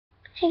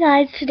Hey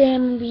guys, today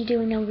I'm going to be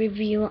doing a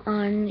review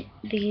on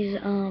these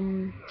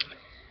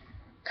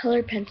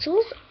colored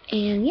pencils,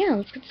 and yeah,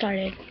 let's get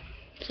started.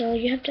 So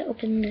you have to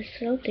open this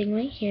little thing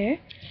right here. It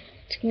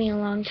took me a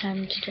long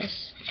time to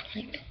just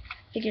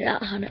figure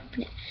out how to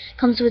open it.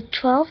 Comes with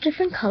 12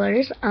 different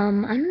colors. I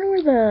don't know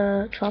where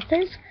the 12th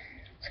is.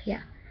 So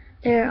yeah,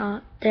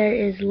 there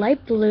is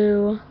light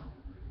blue,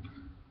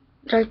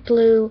 dark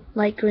blue,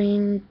 light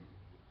green,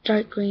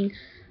 dark green,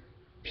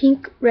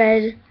 pink,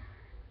 red,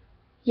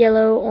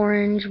 yellow,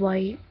 orange,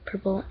 white,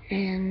 purple,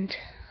 and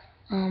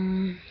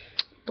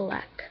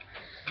black.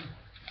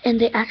 And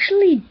they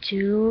actually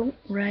do,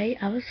 right?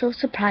 I was so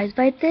surprised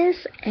by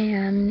this,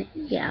 and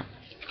yeah.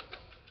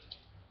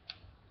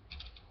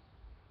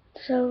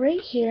 So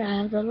right here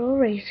I have the little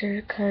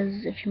eraser,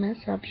 because if you mess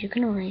up you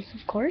can erase,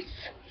 of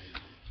course.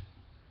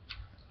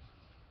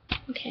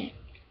 Okay.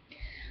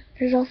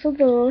 There's also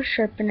the little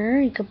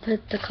sharpener. You can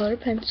put the colored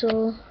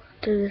pencil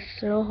through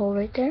this little hole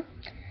right there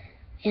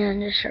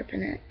and just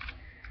sharpen it.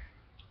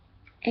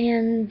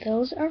 And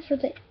those are for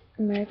the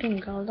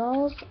American Girl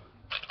dolls.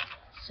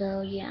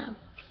 So yeah.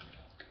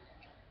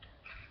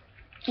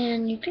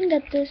 And you can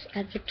get this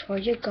at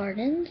Victoria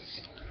Gardens.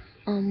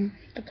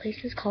 The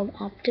place is called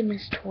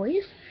Optimus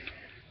Toys.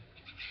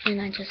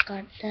 And I just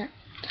got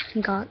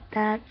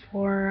that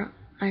for,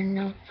 I don't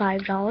know,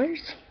 $5.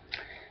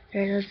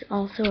 There is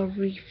also a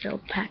refill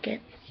packet.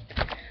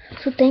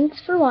 So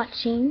thanks for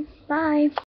watching. Bye.